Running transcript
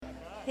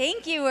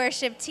Thank you,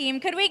 worship team.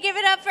 Could we give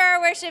it up for our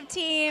worship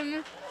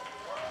team?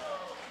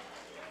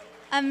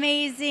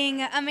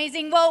 Amazing,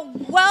 amazing. Well,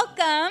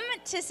 welcome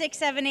to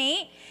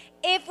 678.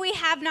 If we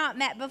have not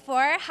met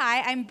before,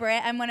 hi, I'm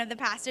Brit. I'm one of the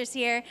pastors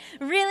here.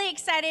 Really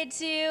excited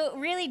to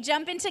really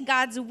jump into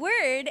God's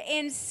Word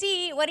and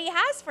see what He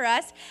has for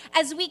us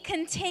as we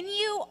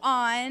continue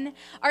on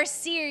our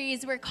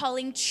series we're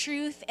calling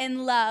Truth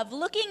and Love,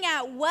 looking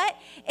at what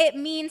it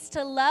means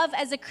to love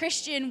as a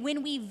Christian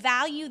when we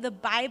value the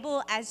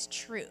Bible as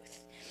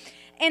truth.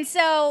 And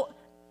so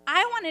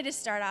I wanted to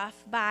start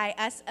off by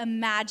us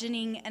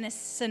imagining a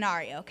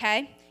scenario,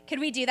 okay? Could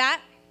we do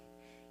that?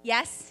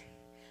 Yes?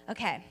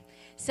 Okay.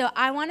 So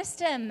I want us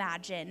to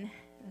imagine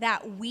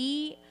that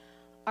we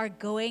are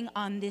going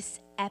on this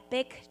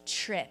epic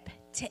trip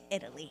to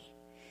Italy.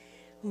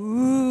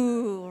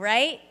 Ooh,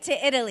 right?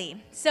 To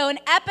Italy. So an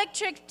epic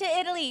trip to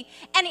Italy.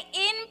 And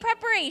in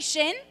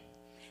preparation,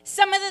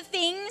 some of the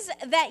things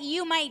that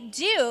you might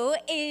do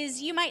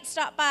is you might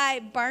stop by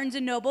Barnes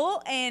 &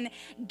 Noble and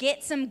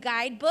get some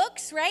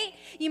guidebooks, right?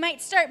 You might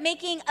start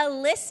making a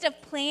list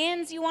of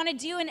plans you want to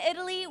do in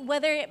Italy,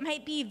 whether it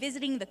might be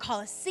visiting the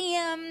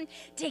Colosseum,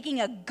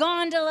 taking a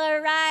gondola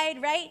ride,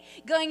 right?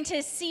 Going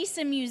to see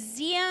some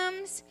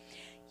museums.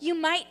 You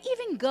might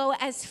even go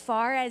as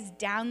far as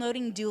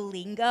downloading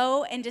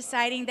Duolingo and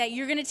deciding that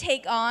you're going to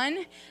take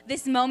on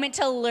this moment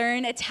to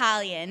learn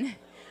Italian.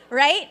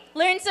 Right?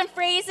 Learn some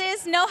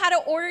phrases, know how to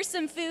order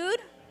some food,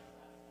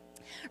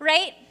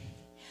 right?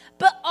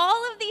 But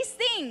all of these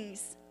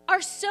things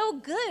are so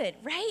good,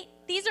 right?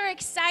 These are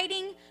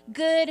exciting,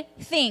 good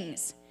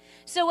things.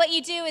 So what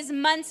you do is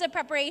months of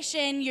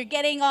preparation, you're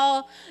getting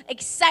all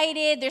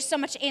excited, there's so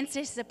much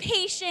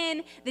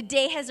anticipation, the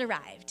day has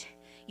arrived.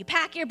 You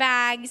pack your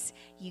bags,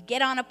 you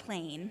get on a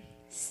plane.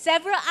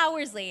 Several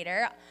hours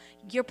later,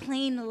 your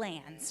plane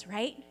lands,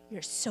 right?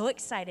 You're so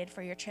excited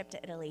for your trip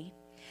to Italy.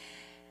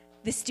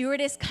 The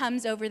stewardess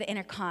comes over the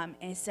intercom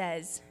and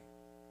says,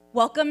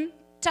 "Welcome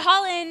to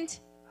Holland."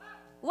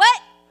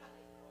 What?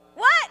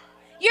 What?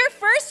 Your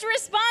first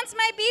response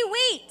might be,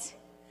 wait,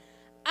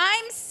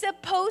 I'm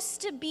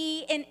supposed to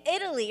be in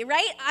Italy,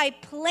 right? I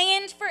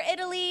planned for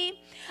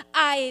Italy.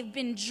 I've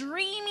been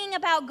dreaming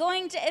about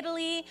going to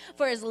Italy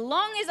for as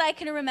long as I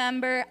can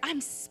remember. I'm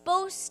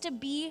supposed to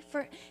be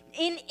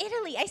in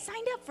Italy. I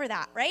signed up for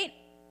that, right?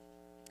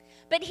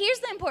 But here's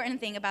the important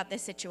thing about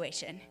this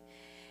situation.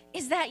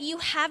 Is that you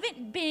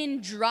haven't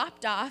been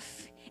dropped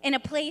off in a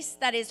place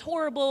that is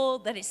horrible,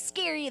 that is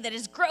scary, that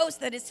is gross,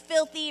 that is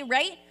filthy,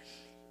 right?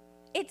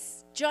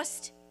 It's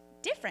just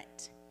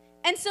different.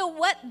 And so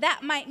what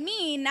that might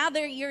mean, now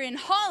that you're in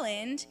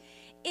Holland,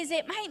 is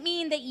it might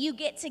mean that you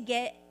get to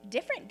get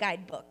different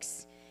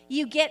guidebooks.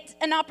 You get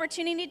an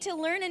opportunity to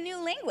learn a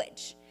new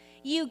language.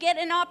 You get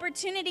an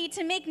opportunity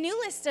to make new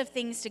lists of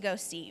things to go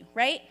see,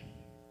 right?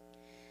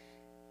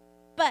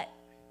 But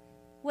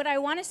what I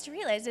want us to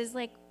realize is,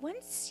 like,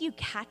 once you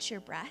catch your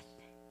breath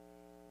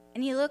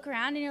and you look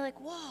around and you're like,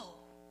 whoa,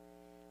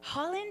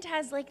 Holland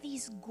has like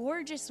these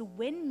gorgeous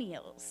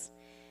windmills.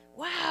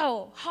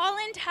 Wow,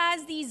 Holland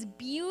has these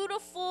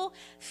beautiful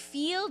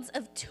fields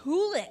of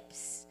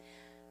tulips.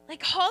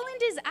 Like,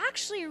 Holland is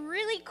actually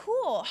really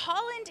cool.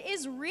 Holland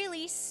is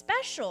really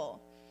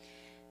special.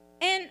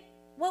 And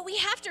what we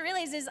have to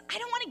realize is I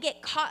don't want to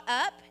get caught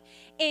up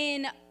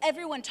in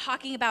everyone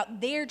talking about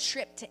their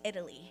trip to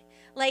Italy.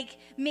 Like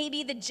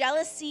maybe the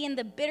jealousy and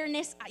the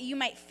bitterness you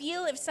might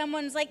feel if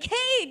someone's like,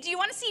 hey, do you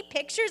want to see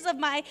pictures of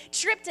my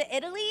trip to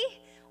Italy?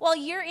 Well,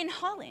 you're in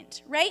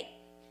Holland, right?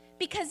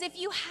 Because if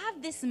you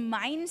have this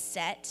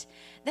mindset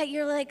that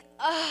you're like,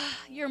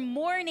 you're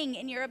mourning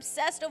and you're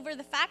obsessed over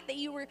the fact that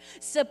you were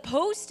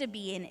supposed to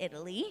be in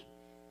Italy,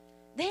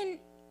 then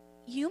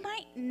you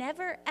might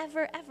never,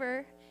 ever,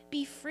 ever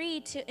be free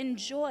to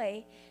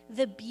enjoy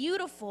the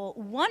beautiful,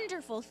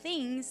 wonderful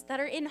things that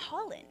are in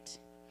Holland.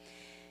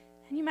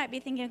 And you might be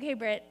thinking, okay,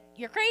 Brit,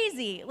 you're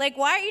crazy. Like,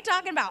 why are you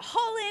talking about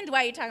Holland?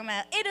 Why are you talking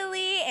about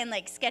Italy and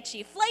like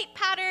sketchy flight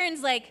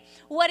patterns? Like,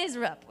 what is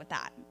up with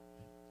that?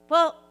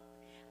 Well,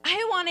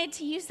 I wanted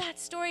to use that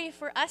story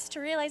for us to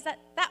realize that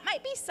that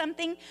might be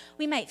something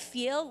we might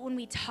feel when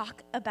we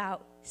talk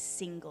about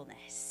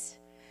singleness.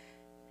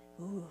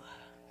 Ooh,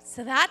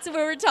 so that's what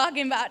we're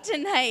talking about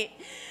tonight.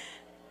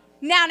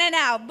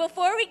 Now,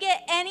 before we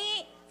get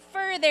any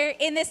further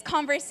in this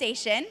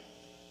conversation,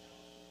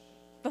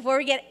 before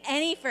we get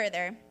any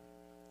further,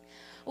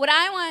 what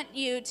I want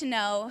you to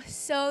know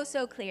so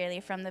clearly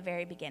from the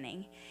very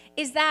beginning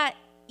is that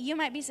you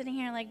might be sitting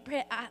here like,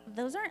 Brit,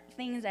 those aren't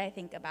things I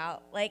think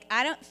about. Like,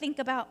 I don't think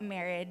about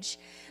marriage.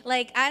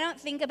 Like, I don't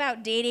think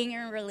about dating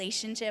or a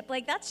relationship.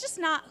 Like, that's just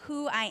not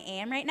who I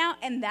am right now,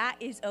 and that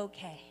is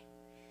okay,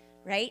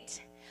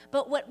 right?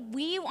 But what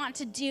we want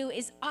to do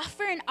is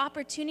offer an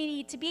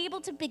opportunity to be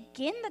able to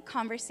begin the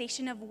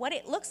conversation of what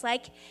it looks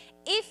like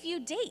if you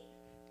date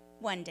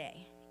one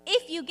day,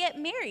 if you get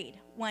married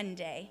one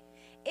day,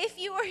 if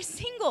you are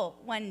single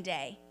one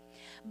day.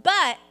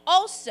 But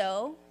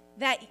also,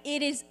 that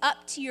it is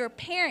up to your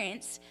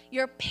parents.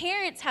 Your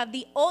parents have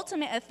the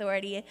ultimate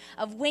authority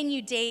of when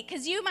you date,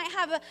 because you might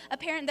have a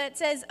parent that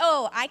says,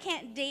 oh, I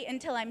can't date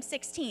until I'm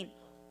 16.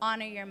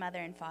 Honor your mother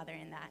and father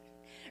in that,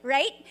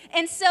 right?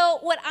 And so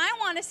what I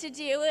want us to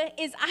do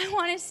is I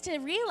want us to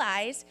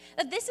realize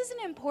that this is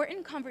an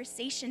important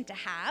conversation to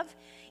have,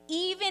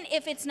 even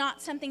if it's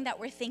not something that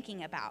we're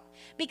thinking about,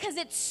 because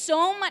it's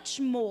so much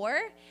more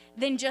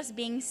than just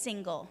being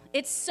single.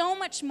 It's so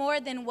much more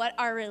than what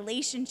our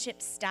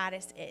relationship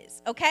status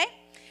is, okay?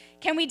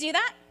 Can we do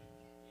that?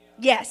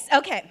 Yes,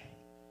 okay.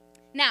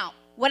 Now,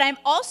 what I'm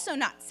also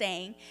not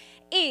saying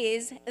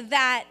is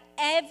that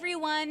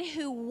everyone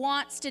who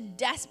wants to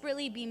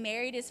desperately be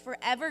married is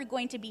forever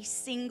going to be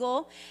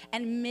single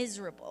and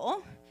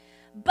miserable.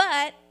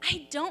 But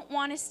I don't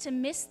want us to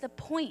miss the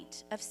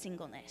point of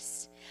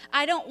singleness.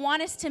 I don't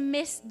want us to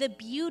miss the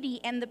beauty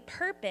and the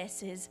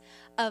purposes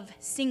of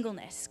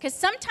singleness. Because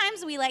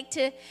sometimes we like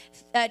to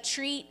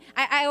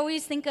I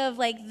always think of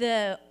like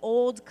the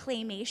old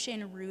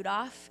claymation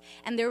Rudolph,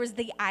 and there was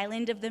the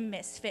island of the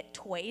misfit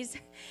toys.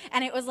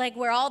 And it was like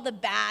where all the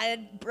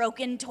bad,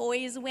 broken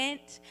toys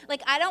went.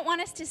 Like, I don't want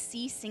us to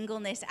see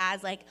singleness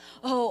as like,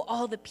 oh,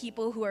 all the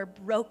people who are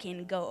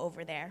broken go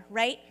over there,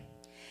 right?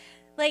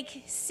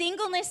 Like,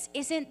 singleness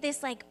isn't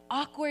this like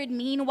awkward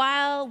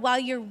meanwhile while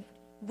you're,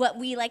 what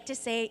we like to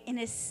say, in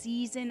a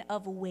season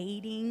of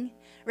waiting,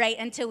 right?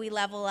 Until we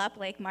level up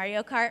like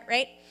Mario Kart,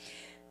 right?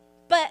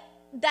 But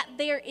that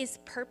there is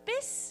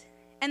purpose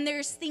and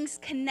there's things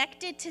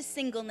connected to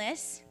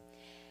singleness.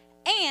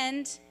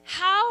 And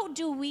how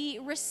do we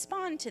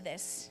respond to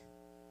this?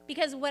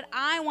 Because what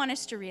I want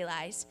us to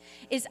realize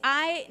is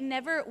I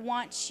never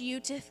want you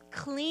to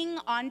cling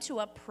onto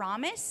a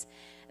promise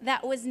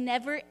that was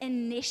never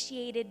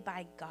initiated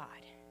by God.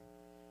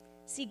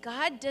 See,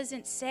 God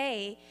doesn't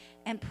say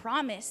and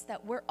promise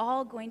that we're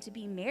all going to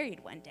be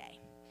married one day.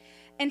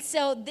 And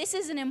so this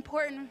is an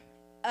important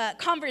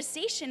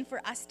conversation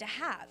for us to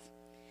have.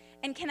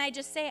 And can I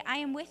just say, I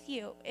am with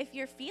you if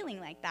you're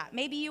feeling like that.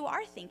 Maybe you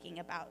are thinking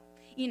about,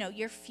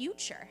 your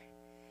future.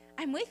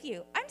 I'm with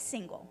you. I'm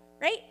single,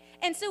 right?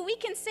 And so we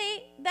can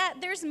say that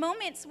there's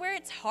moments where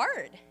it's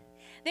hard.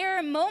 There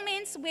are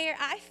moments where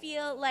I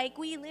feel like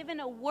we live in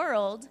a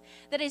world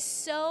that is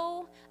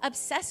so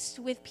obsessed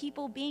with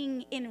people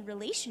being in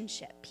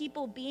relationship,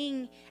 people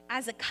being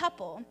as a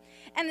couple.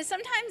 And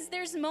sometimes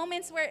there's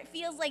moments where it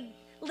feels like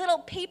little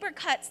paper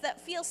cuts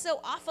that feel so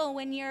awful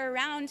when you're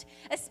around,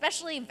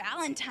 especially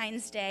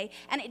Valentine's Day,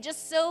 and it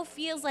just so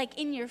feels like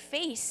in your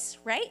face,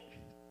 right?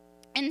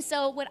 And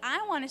so what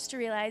I want us to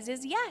realize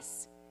is,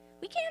 yes,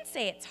 we can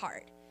say it's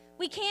hard.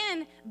 We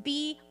can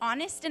be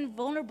honest and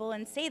vulnerable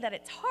and say that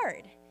it's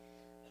hard.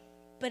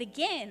 But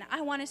again,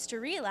 I want us to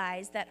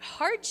realize that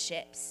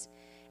hardships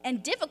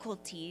and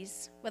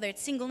difficulties, whether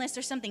it's singleness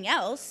or something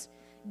else,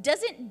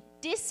 doesn't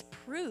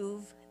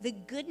disprove the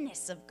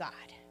goodness of God.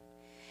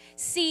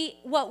 See,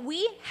 what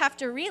we have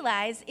to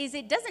realize is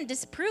it doesn't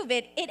disprove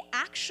it. It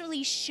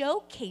actually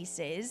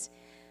showcases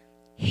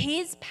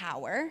His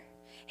power,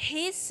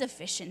 His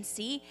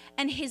sufficiency,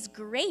 and His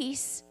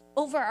grace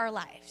over our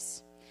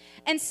lives.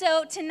 And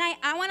so tonight,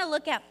 I want to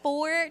look at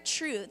 4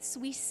 truths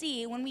we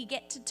see when we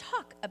get to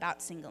talk about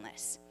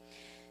singleness.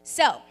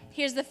 So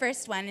here's the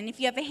first one. And if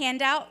you have a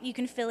handout, you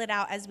can fill it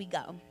out as we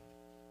go.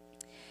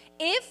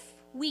 If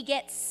we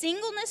get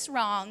singleness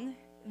wrong,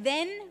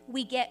 then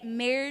we get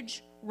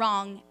marriage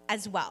wrong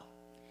as well.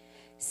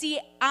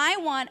 See, I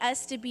want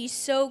us to be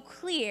so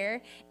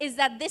clear is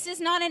that this is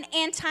not an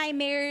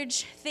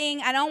anti-marriage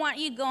thing. I don't want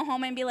you to go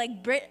home and be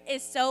like, Brit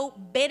is so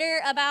bitter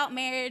about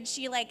marriage.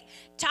 She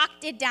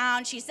talked it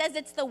down. She says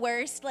it's the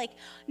worst.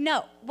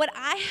 No, what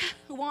I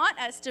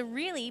want us to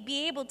really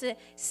be able to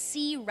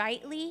see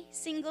rightly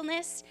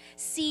singleness,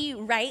 see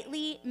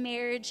rightly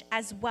marriage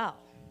as well.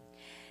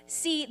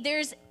 See,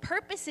 there's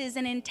purposes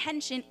and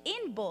intention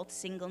in both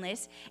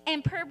singleness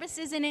and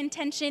purposes and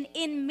intention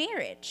in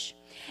marriage.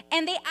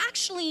 And they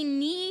actually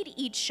need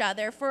each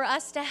other for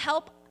us to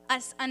help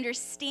us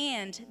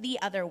understand the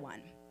other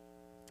one.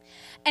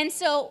 And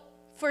so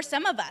for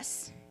some of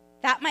us,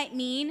 that might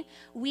mean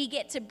we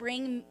get to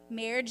bring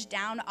marriage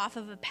down off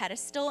of a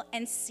pedestal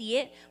and see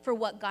it for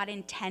what God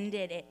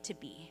intended it to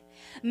be.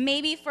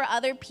 Maybe for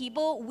other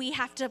people, we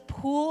have to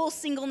pull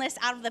singleness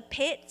out of the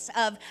pits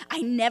of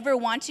I never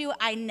want to,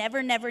 I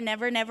never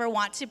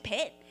want to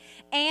pit,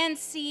 and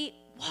see,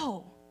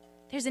 whoa,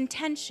 there's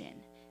intention,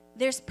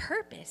 there's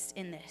purpose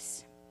in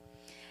this.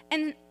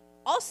 And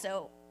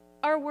also,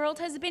 our world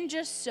has been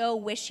just so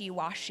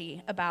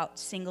wishy-washy about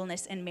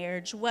singleness and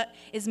marriage. What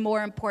is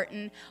more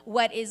important?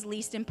 What is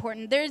least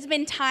important? There's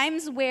been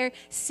times where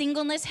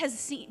singleness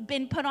has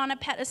been put on a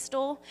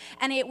pedestal,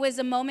 and it was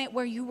a moment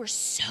where you were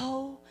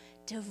so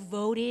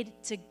devoted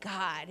to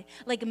God.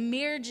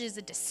 Marriage is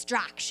a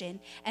distraction,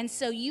 and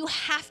so you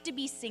have to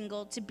be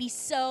single to be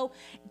so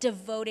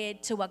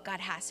devoted to what God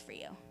has for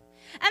you.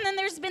 And then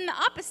there's been the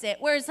opposite,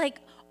 where it's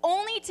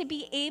only to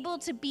be able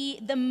to be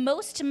the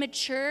most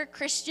mature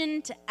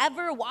Christian to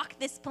ever walk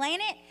this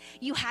planet,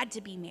 you had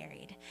to be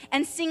married.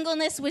 And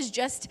singleness was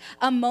just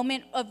a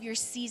moment of your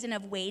season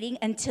of waiting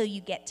until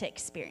you get to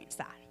experience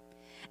that.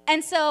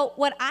 And so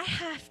what I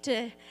have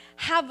to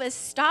have us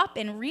stop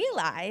and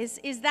realize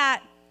is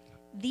that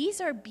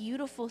these are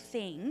beautiful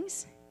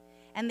things,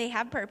 and they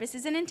have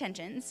purposes and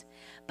intentions,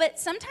 but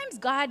sometimes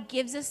God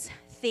gives us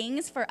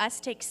things for us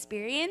to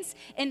experience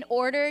in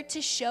order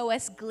to show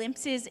us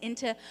glimpses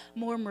into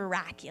more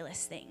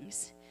miraculous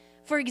things.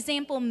 For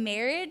example,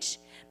 marriage,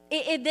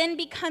 it then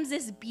becomes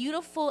this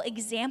beautiful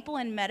example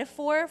and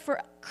metaphor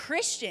for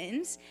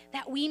Christians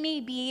that we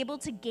may be able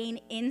to gain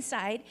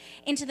insight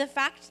into the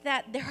fact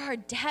that there are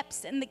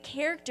depths in the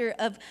character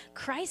of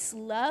Christ's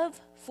love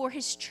for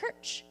his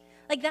church.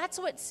 Like, that's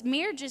what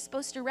marriage is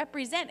supposed to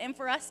represent, and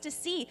for us to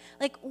see,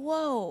 like,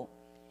 whoa,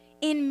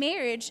 in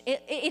marriage,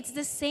 it's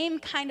the same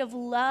kind of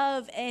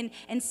love and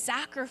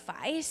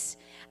sacrifice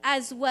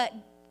as what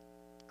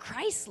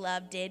Christ's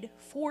love did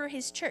for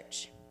his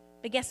church.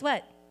 But guess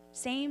what?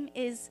 Same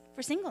is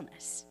for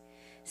singleness.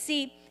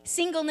 See,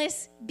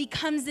 singleness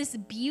becomes this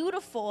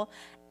beautiful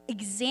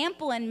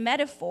example and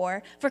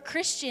metaphor for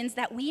Christians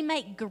that we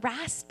might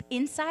grasp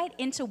insight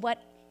into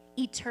what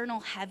eternal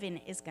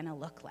heaven is going to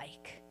look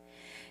like.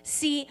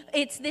 See,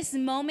 it's this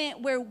moment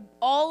where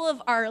all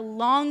of our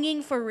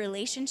longing for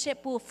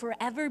relationship will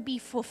forever be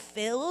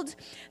fulfilled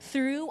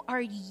through our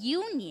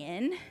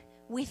union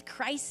with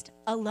Christ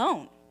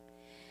alone.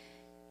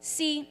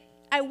 See,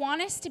 I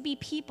want us to be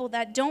people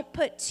that don't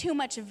put too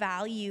much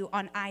value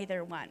on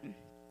either one,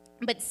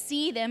 but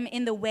see them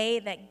in the way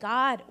that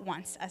God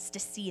wants us to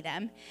see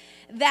them,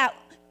 that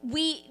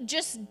we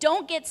just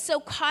don't get so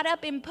caught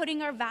up in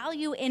putting our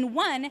value in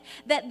one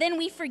that then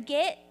we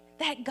forget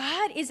that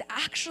God is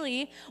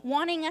actually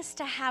wanting us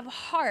to have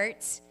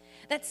hearts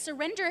that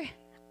surrender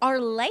our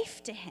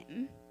life to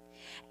him,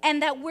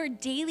 and that we're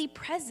daily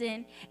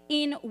present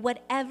in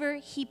whatever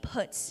he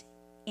puts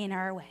in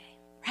our way,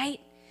 right?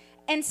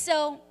 And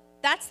so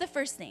that's the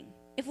first thing.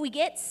 If we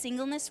get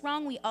singleness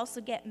wrong, we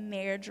also get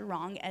marriage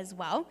wrong as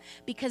well,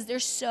 because they're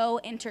so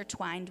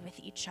intertwined with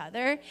each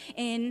other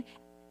in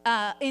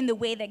the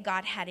way that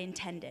God had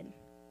intended.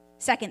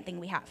 Second thing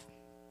we have.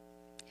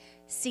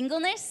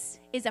 Singleness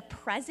is a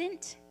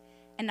present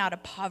and not a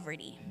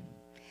poverty.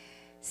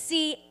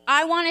 See,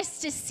 I want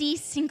us to see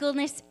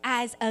singleness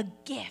as a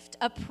gift,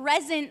 a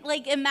present.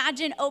 Like,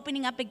 imagine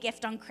opening up a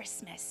gift on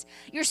Christmas.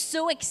 You're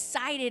so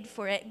excited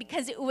for it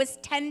because it was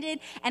tended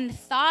and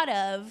thought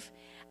of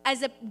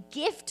as a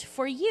gift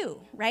for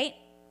you, right?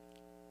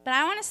 But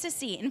I want us to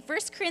see, in 1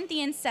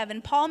 Corinthians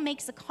 7, Paul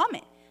makes a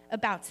comment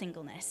about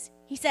singleness.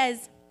 He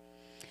says,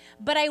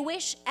 "But I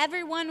wish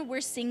everyone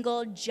were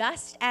single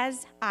just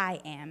as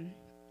I am.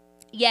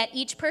 Yet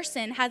each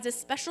person has a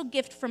special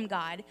gift from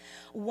God,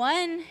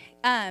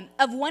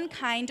 of one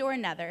kind or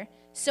another.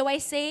 So I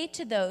say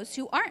to those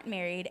who aren't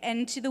married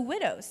and to the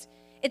widows,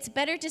 it's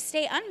better to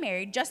stay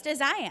unmarried just as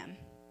I am."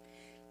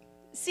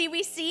 See,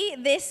 we see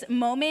this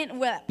moment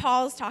where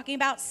Paul's talking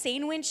about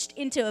sandwiched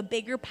into a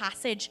bigger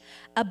passage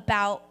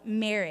about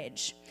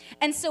marriage.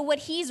 And so what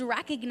he's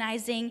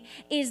recognizing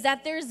is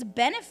that there's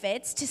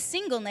benefits to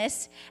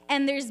singleness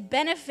and there's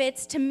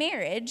benefits to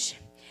marriage.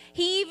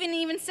 He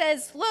even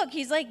says, look,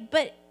 he's like,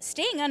 but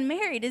staying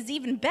unmarried is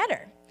even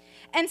better.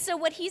 And so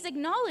what he's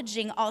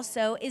acknowledging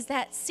also is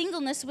that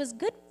singleness was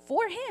good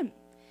for him.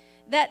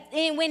 That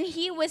when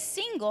he was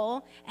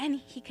single, and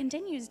he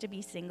continues to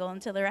be single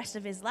until the rest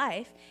of his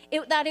life,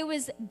 that it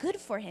was good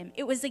for him.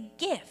 It was a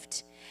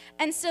gift.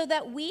 And so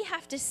that we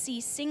have to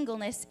see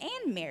singleness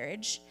and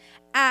marriage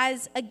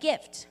as a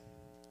gift.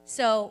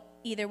 So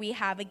either we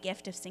have a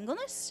gift of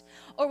singleness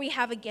or we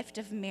have a gift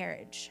of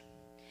marriage.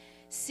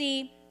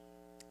 See,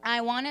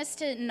 I want us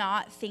to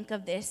not think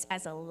of this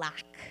as a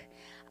lack.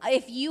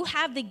 If you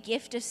have the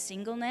gift of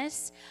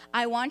singleness,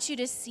 I want you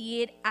to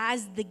see it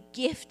as the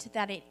gift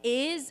that it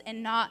is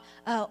and not,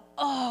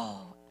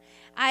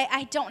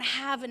 I don't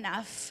have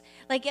enough.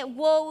 Like,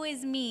 woe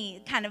is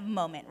me kind of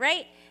moment,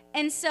 right?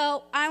 And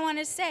so I want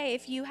to say,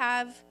 if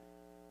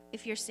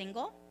you're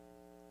single,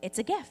 it's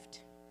a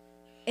gift.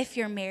 If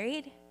you're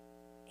married,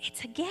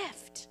 it's a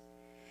gift.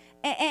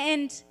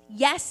 And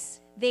yes,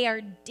 they are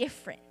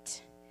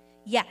different.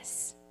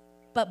 Yes,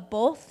 but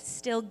both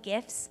still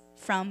gifts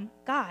from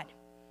God.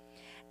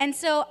 And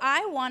so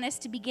I want us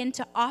to begin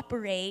to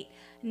operate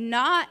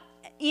not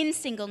in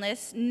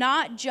singleness,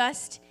 not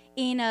just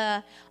in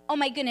oh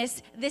my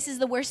goodness, this is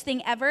the worst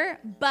thing ever,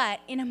 but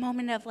in a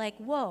moment of like,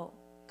 whoa,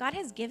 God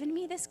has given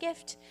me this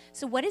gift,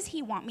 so what does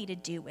he want me to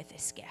do with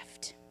this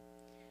gift?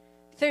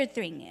 Third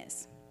thing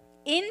is,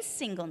 in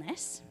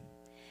singleness,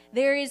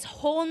 there is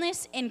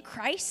wholeness in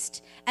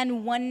Christ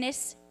and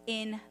oneness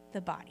in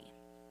the body.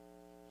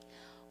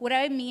 What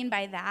I mean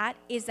by that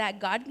is that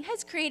God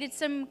has created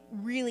some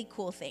really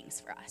cool things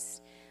for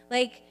us.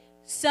 Like,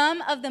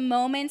 some of the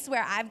moments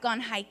where I've gone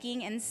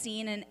hiking and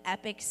seen an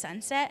epic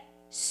sunset,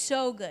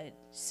 so good,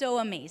 so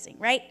amazing,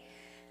 right?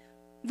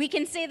 We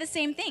can say the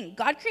same thing.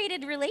 God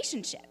created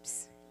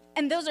relationships,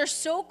 and those are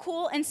so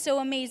cool and so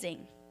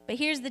amazing. But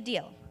here's the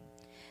deal.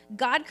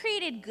 God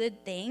created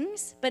good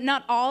things, but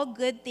not all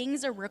good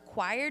things are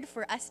required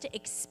for us to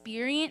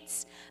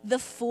experience the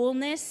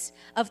fullness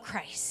of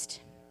Christ.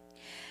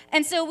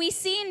 And so we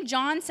see in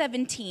John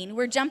 17,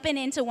 we're jumping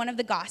into one of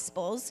the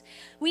Gospels,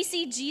 we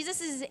see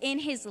Jesus is in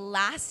his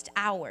last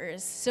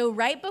hours. So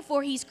right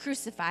before he's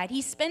crucified,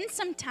 he spends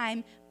some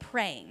time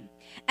praying.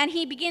 And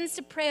he begins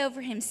to pray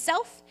over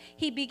himself,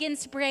 he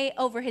begins to pray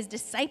over his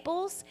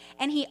disciples,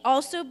 and he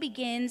also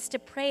begins to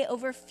pray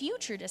over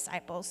future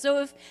disciples.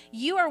 So if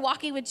you are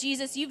walking with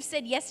Jesus, you've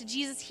said yes to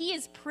Jesus, he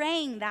is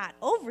praying that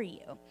over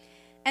you.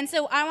 And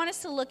so I want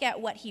us to look at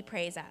what he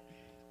prays at.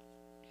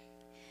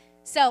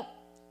 So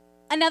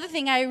another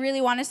thing I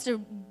really want us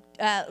to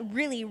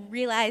really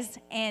realize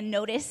and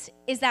notice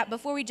is that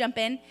before we jump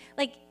in,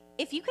 like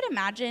if you could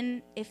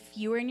imagine if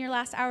you were in your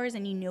last hours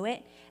and you knew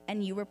it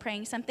and you were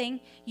praying something,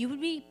 you would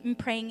be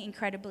praying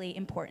incredibly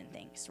important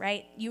things,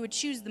 right? You would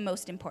choose the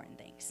most important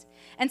things.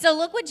 And so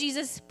look what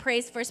Jesus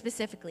prays for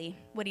specifically,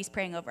 what he's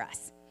praying over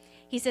us.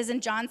 He says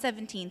in John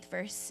 17,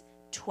 verse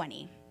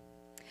 20,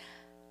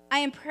 I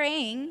am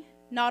praying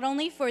not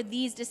only for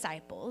these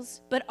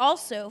disciples, but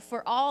also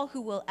for all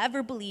who will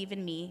ever believe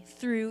in me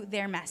through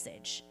their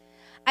message.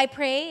 I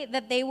pray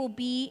that they will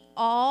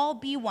all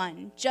be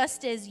one,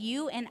 just as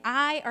you and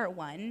I are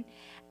one,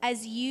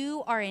 as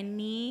you are in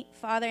me,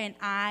 Father, and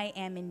I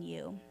am in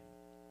you.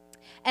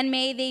 And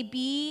may they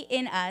be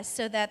in us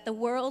so that the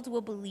world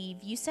will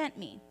believe you sent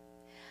me.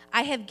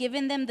 I have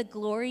given them the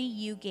glory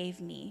you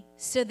gave me,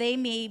 so they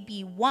may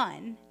be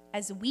one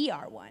as we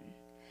are one.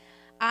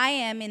 I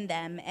am in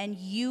them and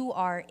you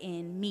are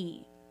in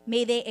me.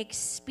 May they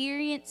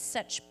experience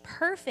such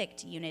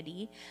perfect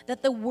unity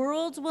that the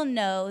world will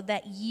know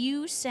that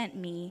you sent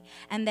me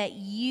and that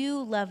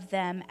you love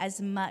them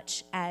as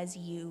much as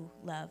you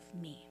love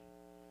me.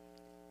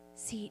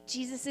 See,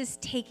 Jesus is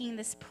taking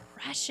this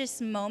precious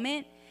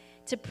moment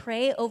to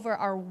pray over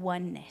our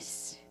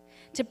oneness,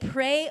 to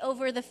pray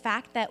over the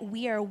fact that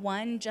we are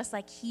one just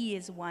like he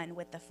is one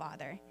with the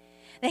Father.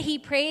 That he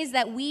prays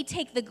that we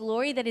take the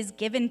glory that is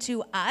given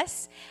to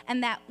us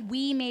and that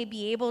we may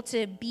be able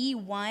to be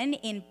one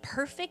in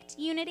perfect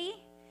unity.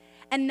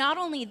 And not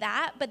only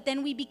that, but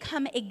then we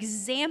become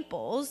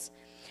examples,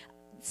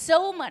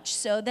 so much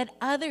so that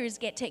others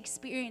get to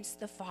experience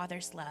the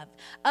Father's love.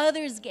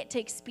 Others get to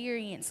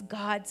experience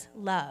God's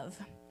love.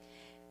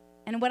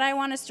 And what I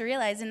want us to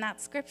realize in that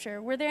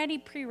scripture, were there any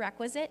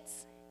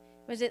prerequisites?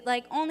 Was it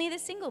like only the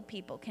single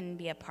people can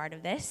be a part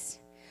of this?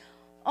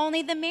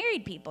 Only the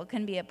married people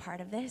can be a part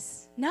of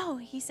this? No,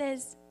 he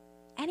says,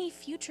 any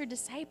future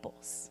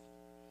disciples.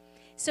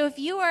 So if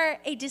you are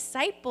a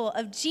disciple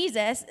of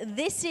Jesus,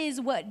 this is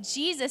what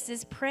Jesus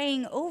is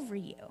praying over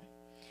you.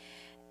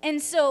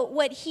 And so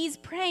what he's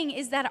praying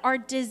is that our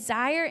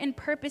desire and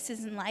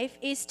purposes in life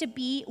is to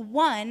be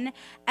one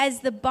as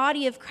the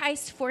body of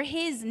Christ for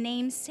his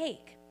name's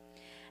sake.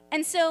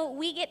 And so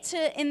we get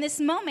to, in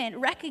this moment,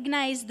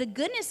 recognize the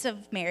goodness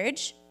of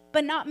marriage,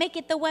 but not make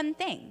it the one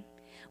thing.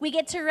 We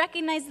get to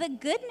recognize the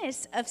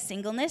goodness of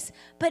singleness,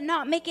 but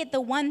not make it the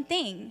one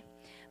thing.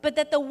 But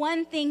that the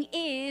one thing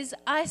is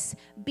us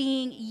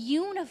being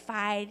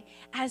unified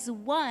as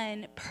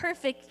one,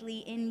 perfectly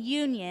in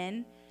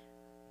union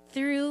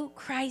through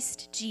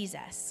Christ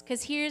Jesus.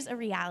 Because here's a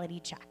reality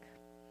check.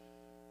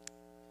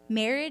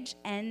 Marriage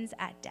ends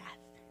at death.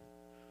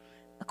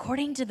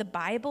 According to the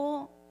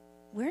Bible,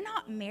 we're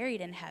not married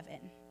in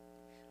heaven.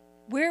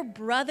 We're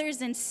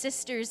brothers and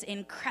sisters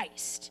in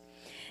Christ.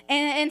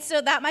 And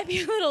so that might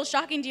be a little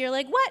shocking to you. You're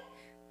like, what?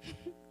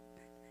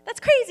 That's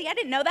crazy. I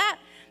didn't know that.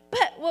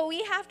 But what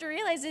we have to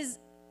realize is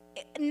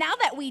now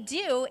that we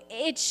do,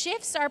 it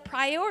shifts our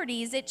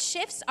priorities, it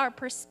shifts our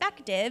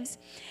perspectives,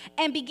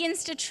 and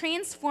begins to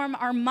transform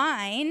our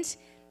mind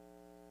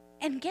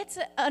and gets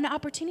an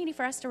opportunity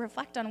for us to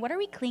reflect on what are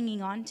we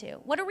clinging on to?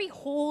 What are we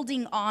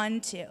holding on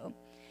to?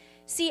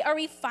 See, are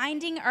we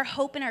finding our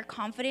hope and our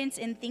confidence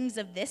in things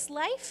of this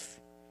life?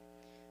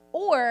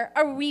 Or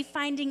are we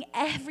finding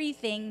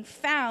everything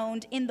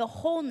found in the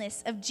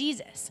wholeness of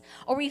Jesus?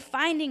 Are we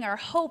finding our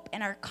hope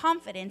and our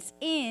confidence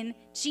in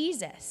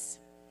Jesus?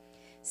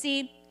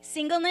 See,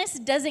 singleness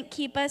doesn't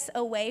keep us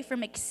away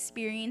from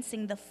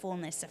experiencing the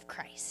fullness of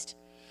Christ.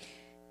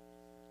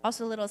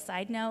 Also, a little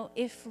side note,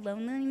 if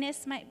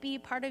loneliness might be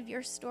part of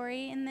your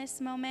story in this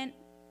moment,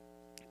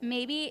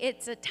 maybe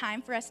it's a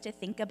time for us to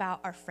think about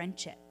our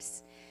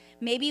friendships.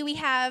 Maybe we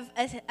have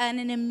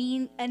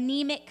an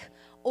anemic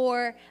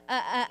or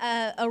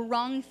a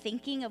wrong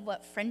thinking of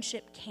what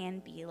friendship can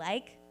be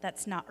like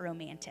that's not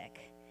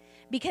romantic.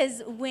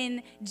 Because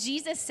when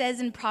Jesus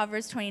says in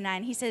Proverbs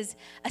 29, he says,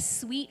 a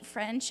sweet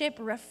friendship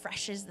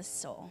refreshes the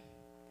soul.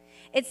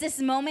 It's this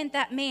moment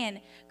that,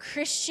 man,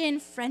 Christian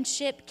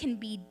friendship can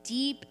be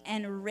deep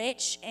and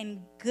rich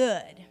and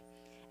good.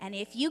 And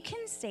if you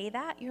can say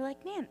that, you're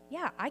like, man,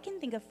 yeah, I can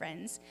think of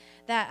friends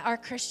that are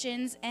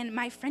Christians and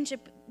my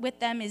friendship with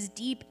them is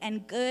deep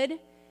and good.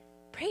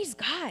 Praise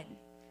God.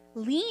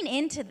 Lean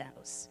into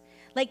those.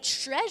 Like,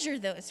 treasure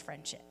those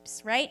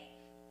friendships, right?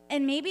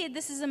 And maybe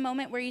this is a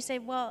moment where you say,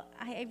 well,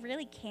 I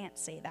really can't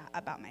say that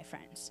about my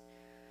friends.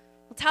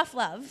 tough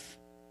love,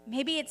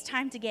 maybe it's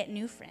time to get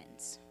new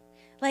friends.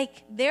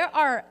 Like, there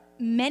are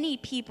many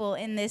people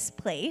in this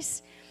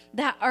place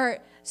that are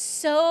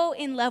so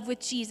in love with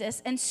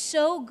Jesus and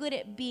so good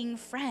at being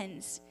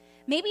friends.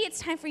 Maybe it's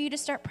time for you to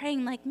start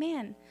praying like,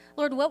 man,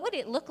 Lord, what would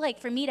it look like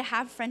for me to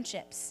have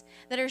friendships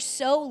that are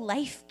so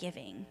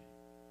life-giving?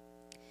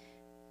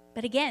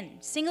 But again,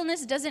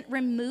 singleness doesn't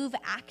remove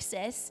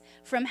access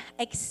from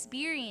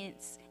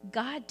experience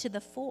God to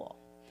the full.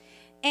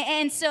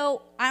 And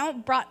so I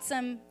brought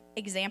some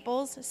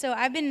examples. So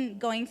I've been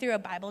going through a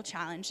Bible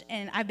challenge,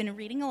 and I've been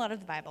reading a lot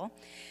of the Bible.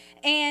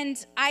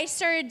 And I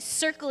started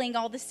circling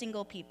all the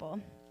single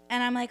people.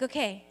 And I'm like,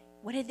 okay,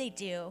 what did they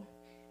do?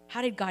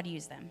 How did God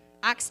use them?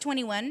 Acts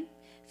 21,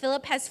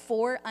 Philip has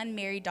 4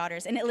 unmarried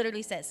daughters. And it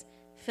literally says,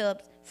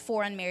 Philip,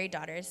 4 unmarried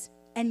daughters,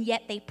 and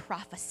yet they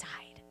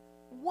prophesied.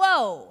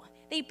 Whoa,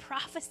 they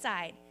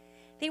prophesied.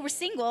 They were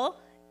single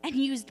and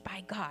used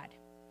by God.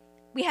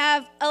 We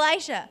have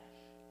Elisha.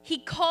 He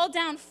called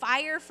down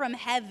fire from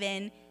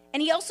heaven,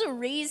 and he also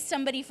raised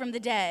somebody from the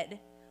dead.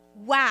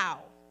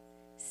 Wow,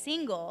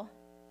 single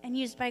and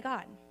used by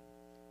God.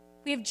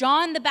 We have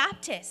John the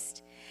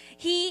Baptist.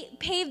 He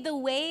paved the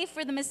way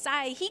for the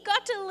Messiah. He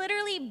got to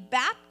literally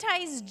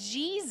baptize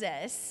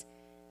Jesus,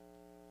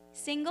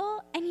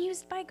 single and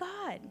used by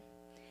God.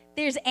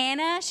 There's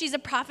Anna. She's a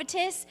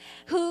prophetess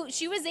who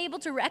she was able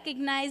to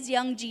recognize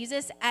young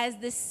Jesus as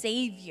the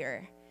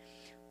Savior.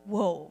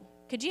 Whoa.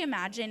 Could you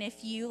imagine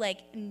if you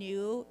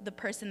knew the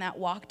person that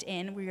walked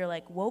in where you're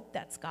like, whoa,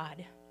 that's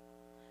God.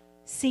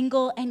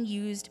 Single and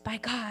used by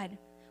God.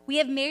 We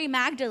have Mary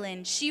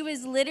Magdalene. She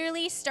was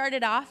literally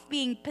started off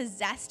being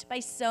possessed by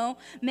so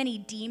many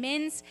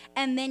demons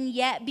and then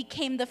yet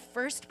became the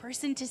first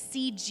person to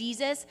see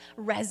Jesus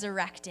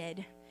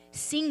resurrected.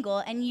 Single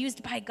and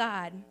used by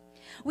God.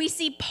 We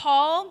see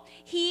Paul.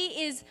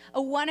 He is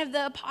one of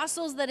the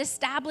apostles that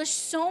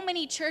established so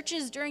many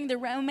churches during the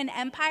Roman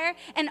Empire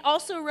and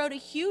also wrote a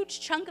huge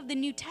chunk of the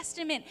New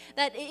Testament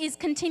that is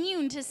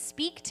continuing to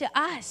speak to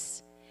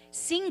us.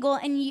 Single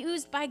and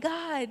used by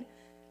God.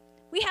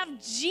 We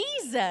have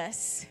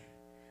Jesus.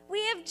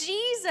 We have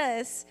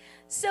Jesus.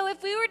 So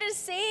if we were to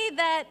say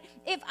that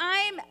if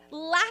I'm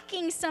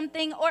lacking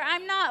something or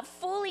I'm not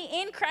fully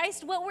in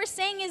Christ, what we're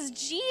saying is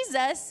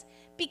Jesus,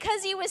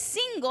 because he was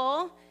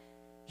single,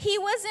 he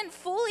wasn't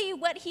fully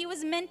what he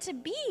was meant to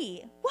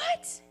be.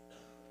 What?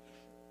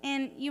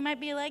 And you might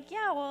be like,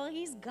 yeah, well,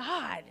 he's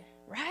God,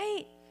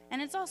 right?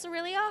 And it's also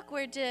really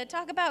awkward to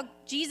talk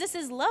about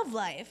Jesus' love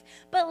life.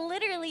 But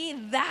literally,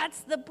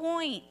 that's the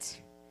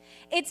point.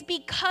 It's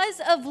because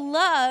of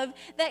love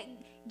that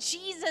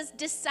Jesus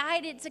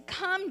decided to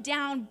come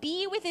down,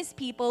 be with his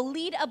people,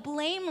 lead a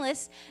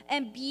blameless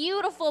and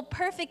beautiful,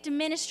 perfect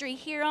ministry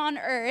here on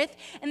earth.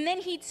 And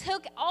then he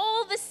took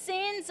all the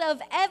sins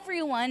of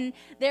everyone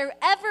there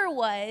ever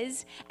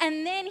was,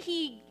 and then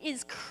he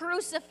is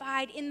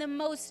crucified in the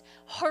most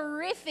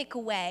horrific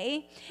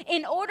way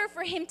in order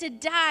for him to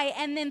die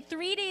and then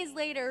 3 days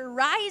later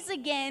rise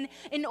again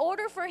in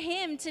order for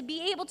him to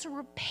be able to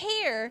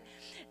repair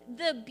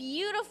the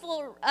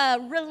beautiful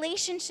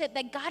relationship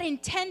that God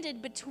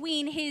intended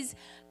between his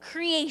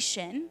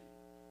creation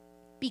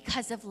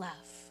because of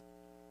love.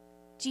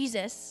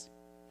 Jesus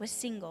was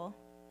single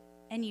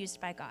and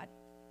used by God.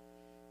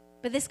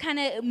 But this kind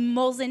of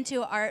mulls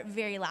into our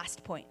very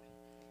last point.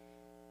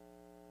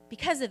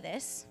 Because of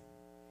this,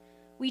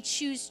 we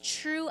choose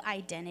true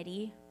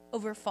identity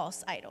over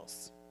false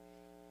idols.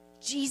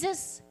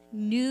 Jesus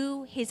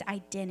knew his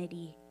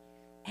identity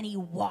and he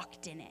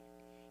walked in it.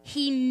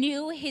 He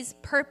knew his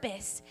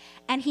purpose,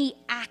 and he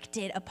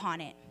acted upon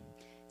it.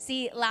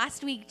 See,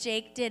 last week,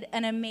 Jake did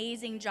an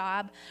amazing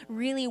job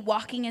really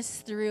walking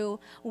us through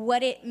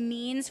what it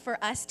means for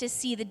us to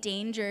see the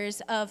dangers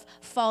of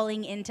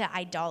falling into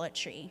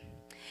idolatry.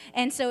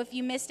 And so if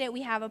you missed it,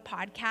 we have a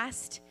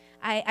podcast.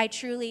 I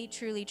truly,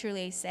 truly,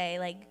 truly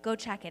say, go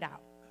check it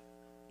out.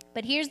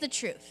 But here's the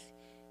truth.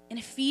 In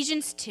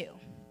Ephesians 2,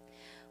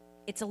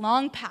 it's a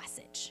long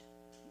passage.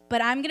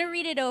 But I'm going to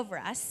read it over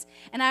us,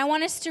 and I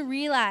want us to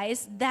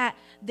realize that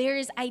there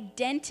is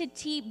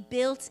identity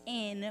built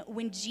in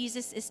when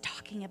Jesus is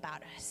talking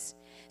about us.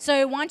 So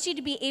I want you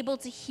to be able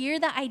to hear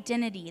the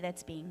identity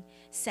that's being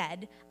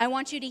said. I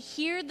want you to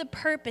hear the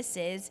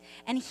purposes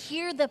and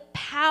hear the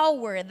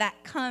power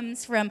that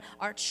comes from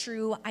our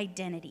true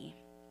identity.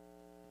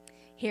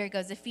 Here it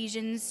goes,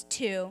 Ephesians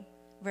 2,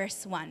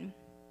 verse 1.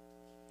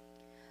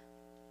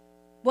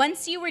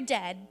 Once you were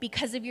dead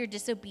because of your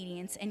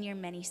disobedience and your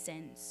many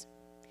sins.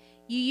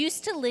 You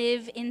used to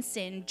live in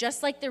sin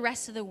just like the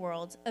rest of the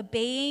world,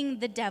 obeying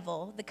the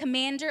devil, the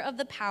commander of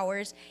the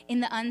powers in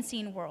the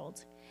unseen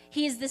world.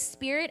 He is the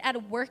spirit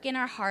at work in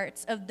our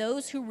hearts of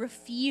those who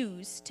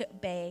refuse to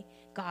obey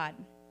God.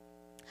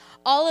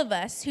 All of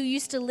us who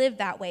used to live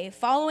that way,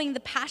 following the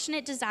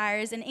passionate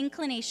desires and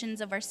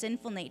inclinations of our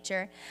sinful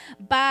nature,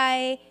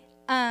 by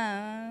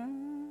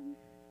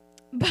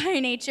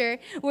nature,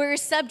 we're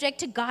subject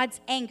to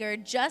God's anger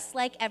just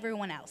like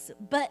everyone else.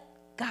 But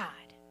God,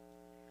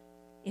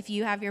 if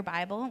you have your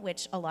Bible,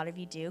 which a lot of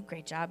you do,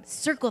 great job,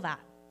 circle that.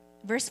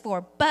 Verse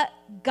 4, but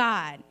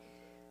God.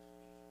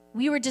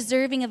 We were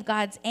deserving of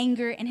God's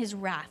anger and his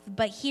wrath.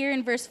 But here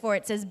in verse 4,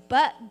 it says,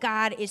 but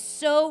God is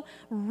so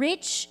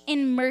rich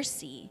in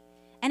mercy,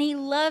 and he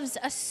loves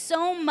us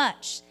so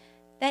much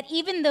that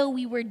even though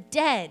we were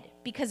dead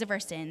because of our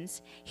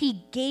sins,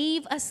 he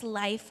gave us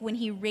life when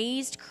he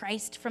raised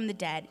Christ from the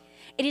dead.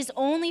 It is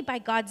only by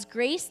God's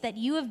grace that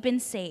you have been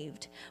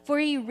saved. For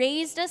he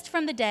raised us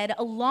from the dead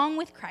along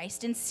with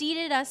Christ and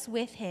seated us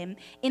with him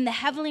in the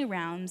heavenly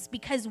realms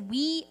because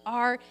we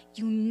are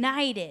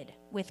united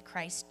with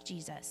Christ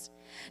Jesus.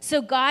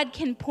 So God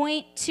can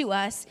point to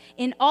us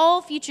in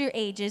all future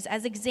ages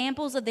as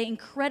examples of the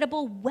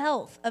incredible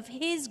wealth of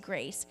his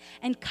grace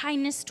and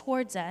kindness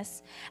towards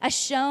us, as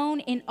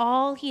shown in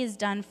all he has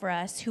done for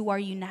us who are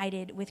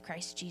united with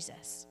Christ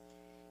Jesus.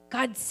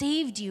 God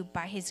saved you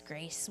by his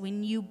grace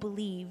when you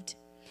believed.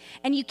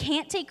 And you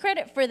can't take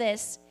credit for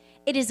this.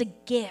 It is a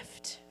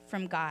gift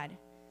from God.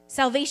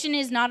 Salvation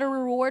is not a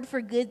reward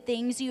for good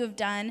things you have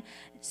done,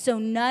 so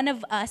none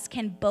of us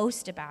can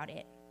boast about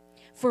it.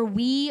 For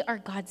we are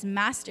God's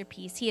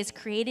masterpiece. He has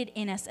created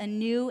in us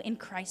anew in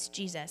Christ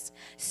Jesus,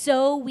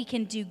 so we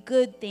can do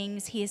good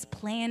things he has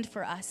planned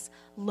for us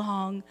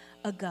long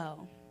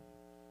ago.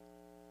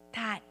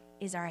 That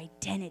is our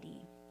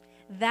identity.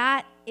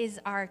 That is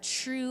our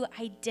true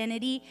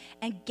identity.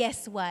 And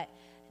guess what?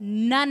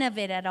 None of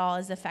it at all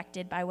is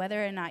affected by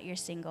whether or not you're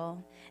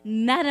single.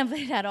 None of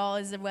it at all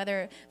is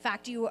whether, in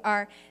fact, you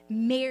are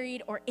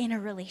married or in a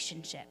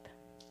relationship.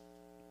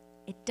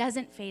 It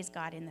doesn't faze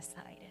God in the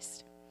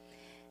slightest.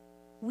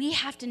 We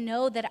have to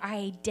know that our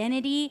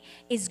identity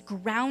is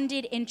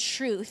grounded in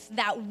truth,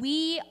 that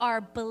we are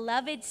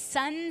beloved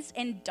sons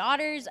and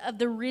daughters of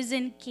the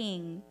risen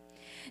King.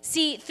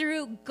 See,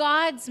 through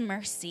God's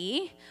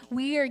mercy,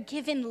 we are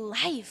given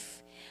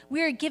life.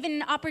 We are given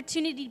an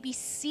opportunity to be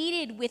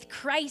seated with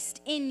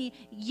Christ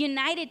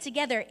united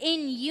together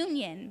in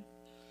union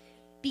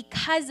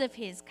because of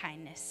his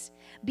kindness,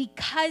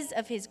 because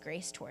of his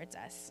grace towards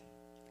us.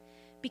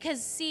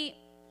 Because, see,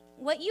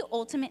 what you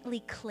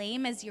ultimately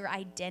claim as your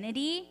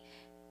identity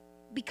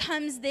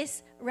becomes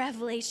this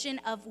revelation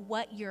of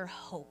what your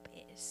hope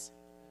is.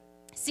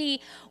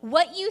 See,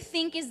 what you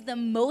think is the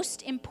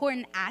most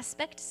important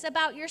aspects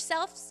about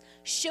yourselves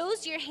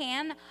shows your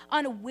hand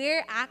on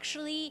where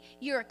actually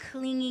you're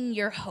clinging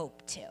your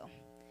hope to.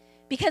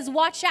 Because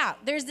watch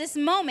out, there's this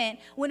moment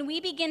when we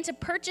begin to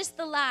purchase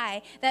the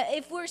lie that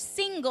if we're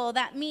single,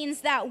 that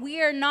means that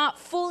we are not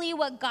fully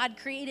what God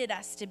created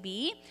us to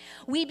be.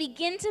 We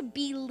begin to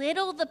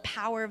belittle the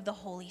power of the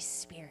Holy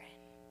Spirit.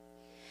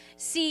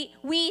 See,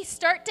 we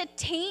start to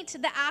taint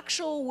the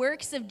actual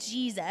works of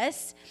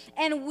Jesus,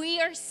 and we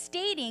are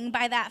stating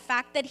by that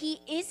fact that he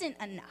isn't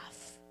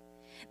enough.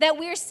 That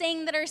we're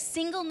saying that our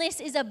singleness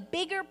is a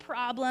bigger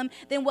problem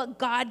than what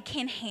God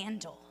can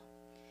handle.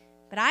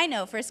 But I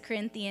know 1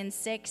 Corinthians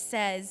 6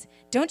 says,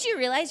 don't you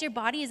realize your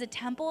body is a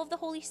temple of the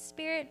Holy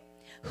Spirit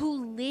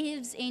who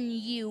lives in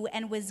you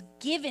and was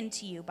given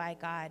to you by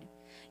God?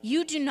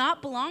 You do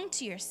not belong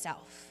to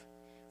yourself,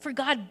 for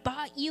God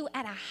bought you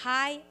at a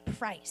high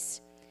price.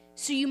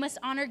 So you must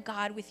honor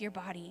God with your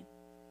body.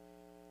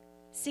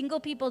 Single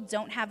people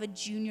don't have a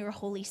junior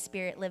Holy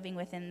Spirit living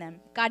within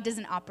them. God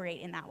doesn't operate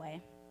in that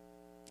way.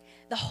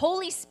 The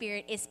Holy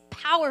Spirit is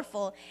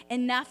powerful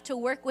enough to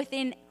work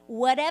within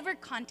whatever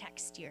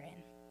context you're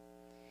in.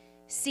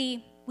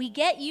 See, we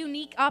get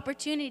unique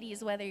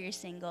opportunities whether you're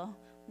single.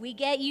 We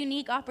get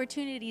unique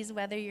opportunities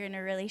whether you're in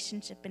a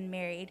relationship and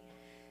married.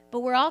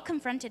 But we're all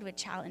confronted with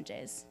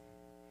challenges.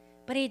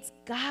 But it's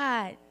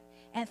God,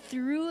 and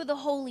through the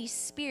Holy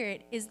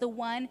Spirit is the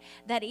one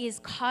that is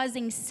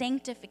causing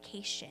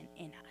sanctification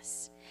in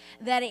us,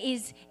 that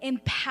is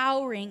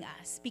empowering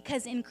us,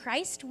 because in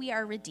Christ we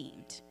are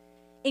redeemed.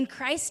 In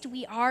Christ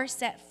we are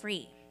set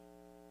free.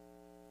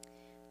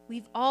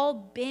 We've all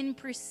been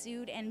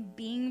pursued and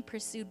being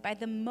pursued by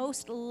the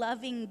most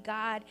loving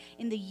God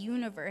in the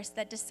universe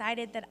that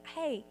decided that,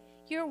 hey,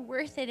 you're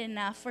worth it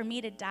enough for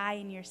me to die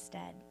in your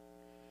stead.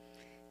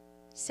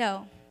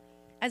 So,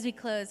 as we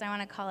close, I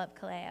want to call up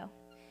Kaleo.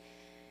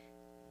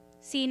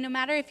 See, no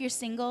matter if you're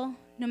single,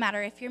 no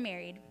matter if you're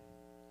married,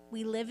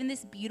 we live in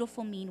this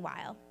beautiful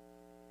meanwhile.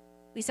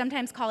 We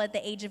sometimes call it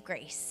the age of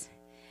grace.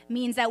 It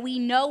means that we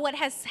know what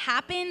has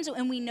happened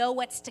and we know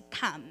what's to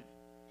come.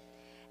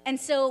 And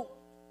so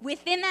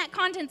within that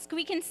context,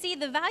 we can see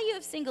the value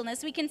of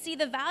singleness, we can see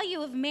the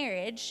value of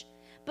marriage,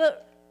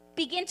 but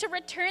begin to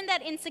return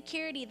that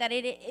insecurity that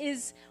it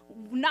is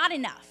not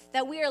enough,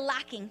 that we are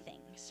lacking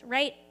things,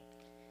 right?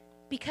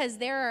 Because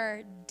there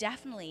are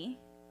definitely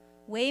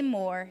way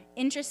more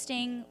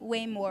interesting,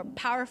 way more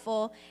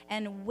powerful,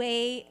 and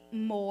way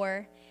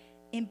more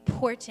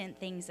important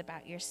things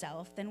about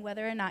yourself than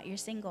whether or not you're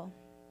single.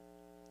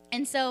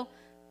 And so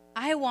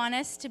I want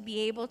us to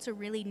be able to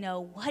really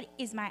know, what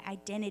is my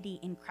identity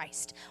in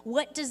Christ?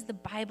 What does the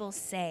Bible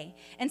say?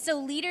 And so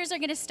leaders are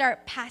going to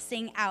start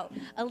passing out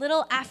a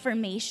little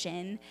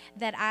affirmation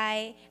that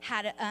I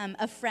had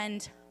a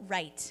friend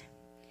write.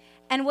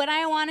 And what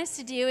I want us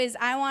to do is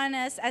I want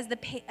us, as the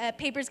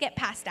papers get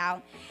passed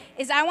out,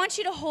 is I want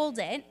you to hold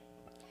it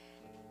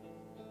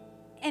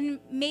And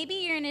maybe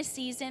you're in a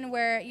season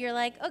where you're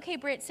like, okay,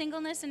 Brit,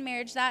 singleness and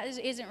marriage, that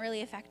isn't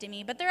really affecting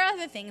me. But there are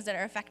other things that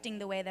are affecting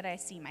the way that I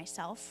see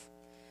myself.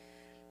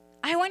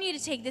 I want you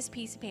to take this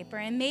piece of paper,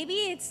 and maybe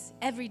it's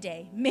every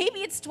day.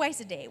 Maybe it's twice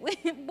a day,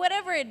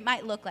 whatever it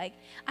might look like.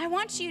 I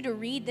want you to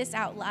read this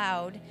out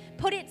loud.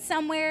 Put it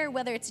somewhere,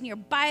 whether it's in your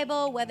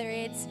Bible, whether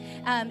it's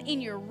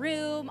in your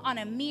room, on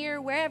a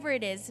mirror, wherever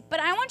it is. But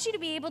I want you to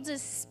be able to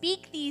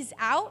speak these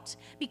out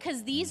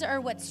because these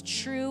are what's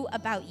true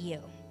about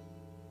you.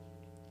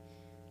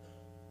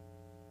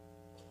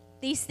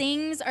 These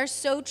things are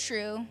so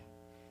true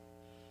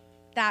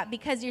that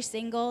because you're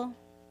single,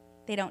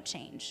 they don't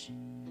change.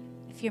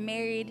 If you're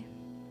married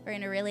or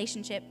in a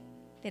relationship,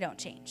 they don't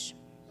change.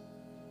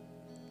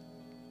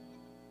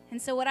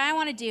 And so what I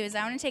want to do is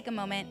I want to take a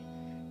moment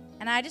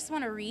and I just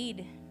want to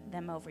read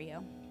them over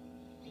you.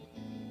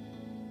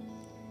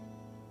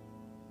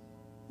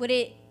 Would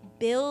it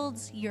build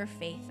your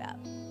faith up?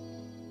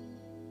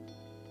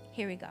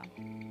 Here we go.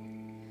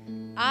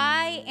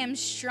 I am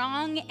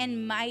strong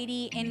and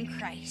mighty in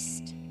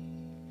Christ.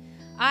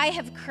 I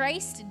have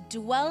Christ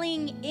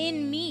dwelling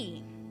in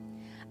me.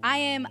 I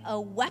am a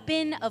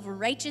weapon of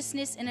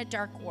righteousness in a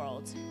dark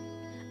world.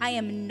 I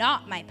am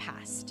not my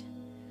past.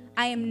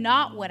 I am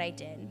not what I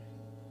did.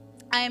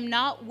 I am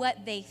not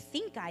what they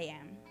think I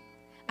am.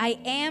 I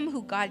am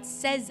who God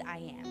says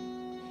I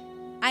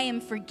am. I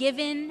am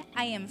forgiven.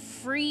 I am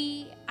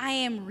free. I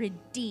am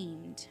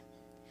redeemed.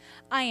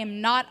 I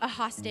am not a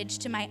hostage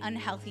to my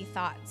unhealthy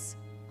thoughts.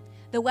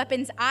 The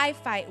weapons I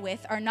fight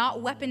with are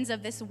not weapons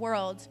of this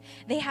world.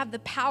 They have the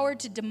power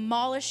to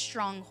demolish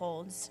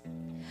strongholds.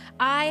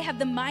 I have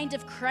the mind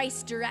of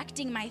Christ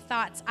directing my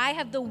thoughts. I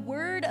have the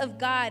word of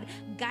God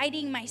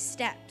guiding my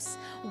steps.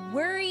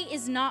 Worry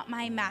is not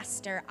my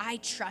master. I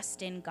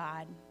trust in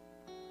God.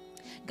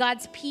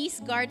 God's peace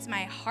guards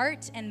my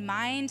heart and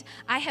mind.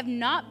 I have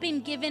not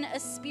been given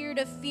a spirit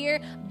of fear,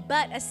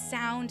 but a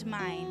sound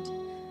mind.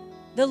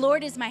 The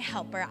Lord is my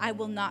helper. I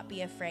will not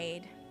be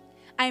afraid.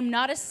 I am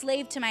not a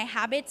slave to my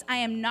habits. I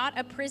am not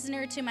a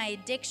prisoner to my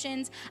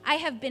addictions. I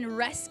have been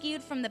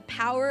rescued from the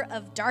power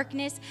of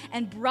darkness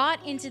and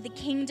brought into the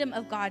kingdom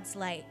of God's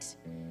light.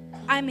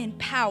 I'm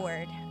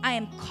empowered. I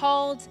am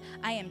called.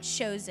 I am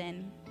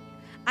chosen.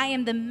 I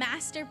am the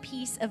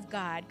masterpiece of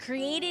God,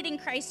 created in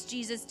Christ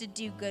Jesus to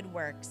do good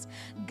works.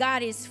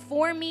 God is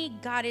for me.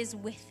 God is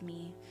with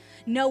me.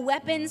 No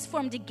weapons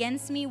formed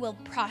against me will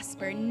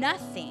prosper.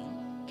 Nothing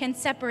can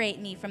separate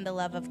me from the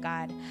love of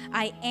God.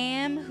 I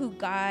am who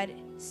God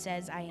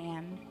says I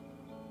am.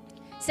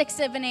 6,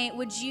 7, 8,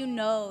 would you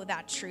know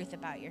that truth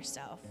about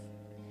yourself?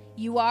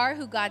 You are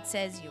who God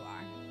says you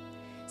are.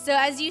 So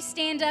as you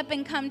stand up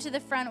and come to the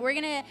front, we're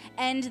going to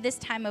end this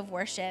time of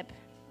worship.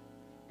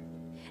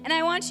 And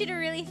I want you to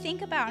really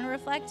think about and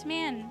reflect,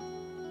 man,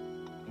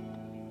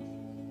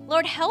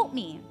 Lord, help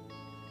me.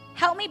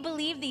 Help me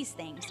believe these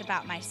things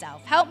about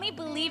myself. Help me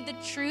believe the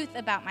truth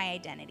about my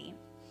identity.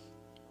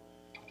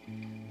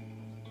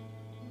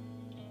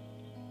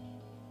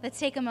 Let's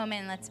take a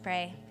moment and let's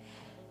pray.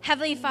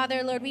 Heavenly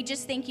Father, Lord, we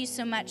just thank you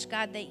so much,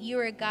 God, that you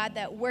are a God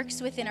that works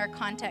within our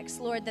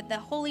context, Lord, that the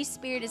Holy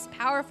Spirit is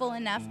powerful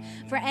enough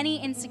for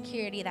any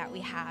insecurity that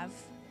we have.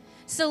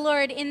 So,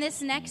 Lord, in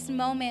this next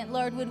moment,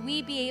 Lord, would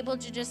we be able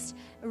to just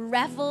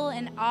revel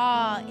in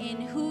awe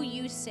in who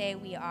you say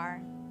we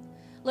are?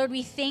 Lord,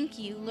 we thank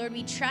you. Lord,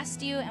 we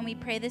trust you, and we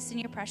pray this in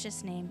your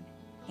precious name.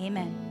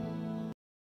 Amen.